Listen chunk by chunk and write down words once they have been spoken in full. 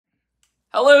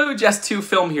Hello, Just2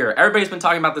 Film here. Everybody's been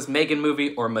talking about this M3GAN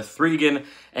movie, or M3GAN,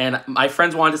 and my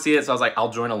friends wanted to see it, so I was like,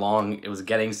 I'll join along. It was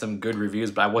getting some good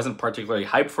reviews, but I wasn't particularly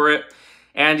hyped for it.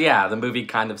 And yeah, the movie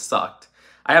kind of sucked.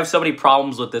 I have so many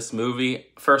problems with this movie.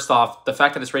 First off, the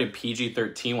fact that it's rated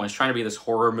PG-13 when it's trying to be this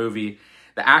horror movie,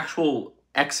 the actual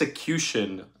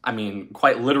execution, I mean,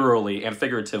 quite literally and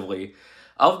figuratively,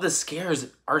 of the scares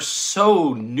are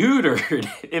so neutered.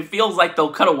 It feels like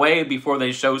they'll cut away before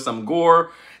they show some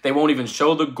gore. They won't even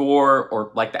show the gore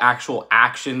or like the actual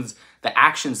actions. The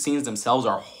action scenes themselves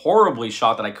are horribly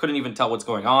shot that I couldn't even tell what's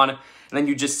going on. And then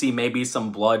you just see maybe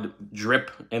some blood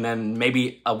drip and then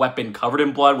maybe a weapon covered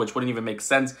in blood, which wouldn't even make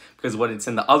sense because when it's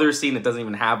in the other scene, it doesn't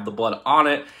even have the blood on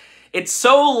it. It's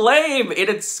so lame,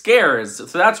 it scares.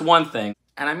 So that's one thing.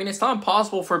 And I mean, it's not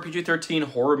impossible for a PG-13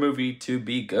 horror movie to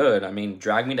be good. I mean,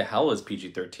 Drag Me to Hell is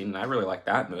PG-13, and I really like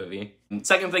that movie. And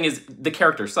second thing is, the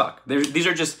characters suck. These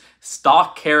are just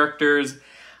stock characters.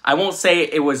 I won't say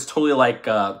it was totally like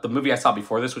the movie I saw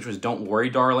before this, which was Don't Worry,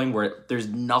 Darling, where there's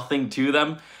nothing to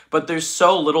them. But there's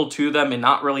so little to them and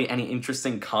not really any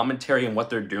interesting commentary on what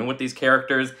they're doing with these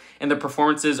characters. And the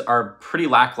performances are pretty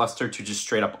lackluster to just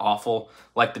straight up awful.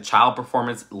 Like the child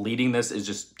performance leading this is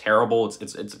just terrible.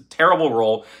 It's a terrible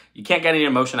role. You can't get any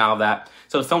emotion out of that.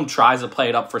 So the film tries to play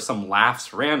it up for some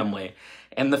laughs randomly.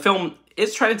 And the film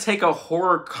is trying to take a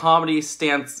horror comedy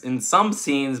stance in some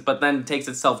scenes, but then takes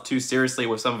itself too seriously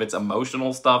with some of its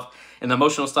emotional stuff. And the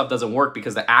emotional stuff doesn't work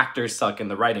because the actors suck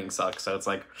and the writing sucks. So it's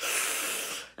like...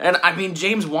 And I mean,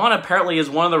 James Wan apparently is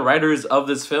one of the writers of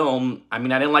this film. I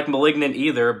mean, I didn't like Malignant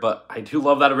either, but I do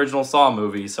love that original Saw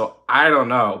movie, so I don't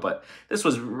know. But this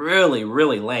was really,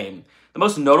 really lame. The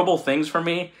most notable things for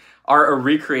me are a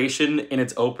recreation in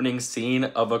its opening scene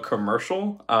of a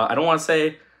commercial. I don't want to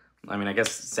say, I mean, I guess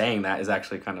saying that is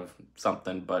actually kind of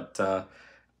something, but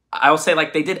I will say,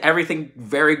 like, they did everything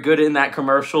very good in that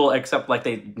commercial, except, like,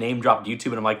 they name-dropped YouTube,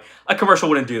 and I'm like, a commercial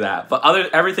wouldn't do that. But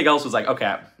everything else was like,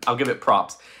 okay, I'll give it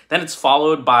props. Then it's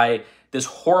followed by this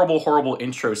horrible, horrible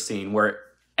intro scene where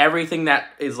everything that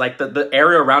is, like, the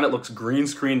area around it looks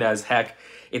green-screened as heck.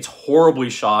 It's horribly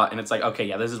shot, and it's like, okay,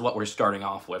 yeah, this is what we're starting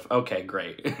off with. Okay,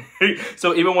 great.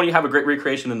 So even when you have a great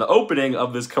recreation in the opening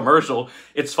of this commercial,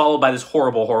 it's followed by this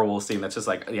horrible, horrible scene that's just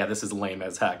like, yeah, this is lame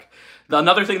as heck.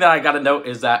 Another thing that I gotta note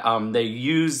is that they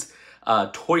use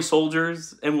toy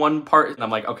soldiers in one part, and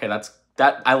I'm like, okay,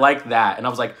 I like that. And I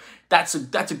was like, that's a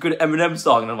good Eminem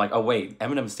song. And I'm like, oh wait,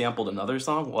 Eminem sampled another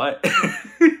song? What?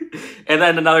 And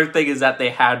then another thing is that they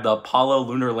had the Apollo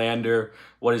Lunar Lander,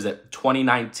 what is it,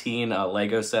 2019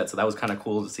 Lego set. So that was kind of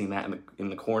cool to see that in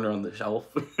the corner on the shelf.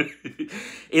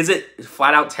 Is it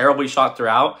flat out terribly shot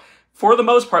throughout? For the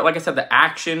most part, like I said, the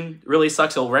action really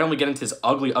sucks. It'll randomly get into this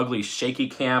ugly, ugly shaky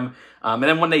cam. And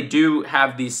then when they do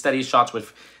have these steady shots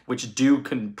which do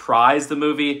comprise the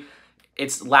movie,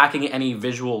 it's lacking any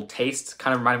visual taste.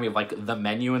 Kind of reminded me of like The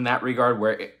Menu in that regard,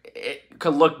 where it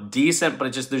could look decent,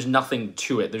 but there's nothing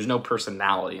to it. There's no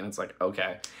personality, and it's like,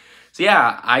 okay. So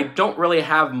yeah, I don't really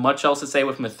have much else to say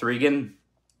with M3GAN.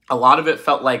 A lot of it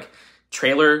felt like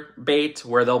trailer bait,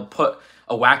 where they'll put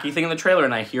a wacky thing in the trailer,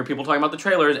 and I hear people talking about the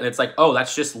trailers, and it's like, oh,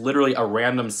 that's just literally a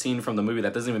random scene from the movie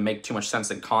that doesn't even make too much sense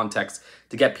in context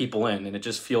to get people in, and it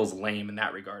just feels lame in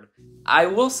that regard. I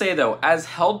will say, though, as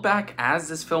held back as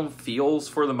this film feels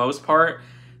for the most part,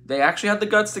 they actually had the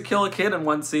guts to kill a kid in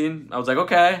one scene. I was like,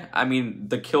 okay. I mean,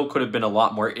 the kill could have been a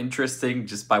lot more interesting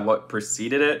just by what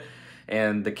preceded it,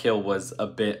 and the kill was a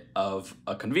bit of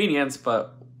a convenience,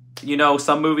 but, you know,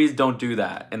 some movies don't do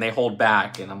that, and they hold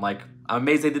back, and I'm like, I'm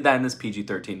amazed they did that in this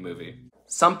PG-13 movie.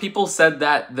 Some people said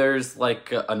that there's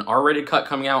like an R-rated cut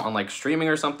coming out on like streaming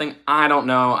or something. I don't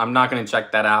know. I'm not going to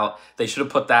check that out. They should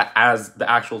have put that as the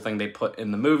actual thing they put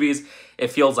in the movies. It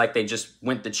feels like they just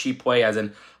went the cheap way, as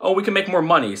in, oh, we can make more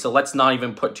money, so let's not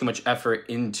even put too much effort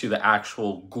into the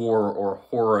actual gore or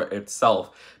horror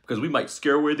itself, because we might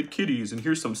scare away the kiddies, and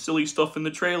here's some silly stuff in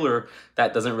the trailer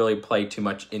that doesn't really play too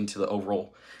much into the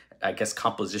overall, I guess,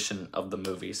 composition of the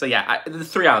movie. So yeah,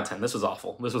 3 out of 10. This was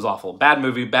awful. This was awful. Bad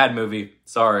movie.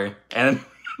 Sorry. And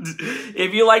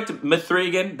if you liked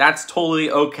M3GAN, that's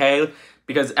totally okay,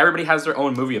 because everybody has their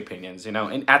own movie opinions, you know?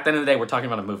 And at the end of the day, we're talking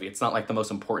about a movie. It's not like the most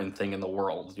important thing in the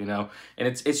world, you know? And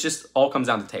it's just all comes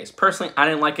down to taste. Personally, I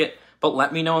didn't like it, but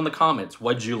let me know in the comments.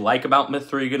 What did you like about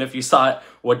M3GAN if you saw it?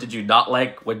 What did you not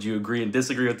like? What did you agree and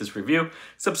disagree with this review?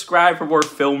 Subscribe for more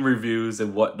film reviews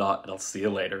and whatnot, and I'll see you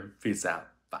later. Peace out.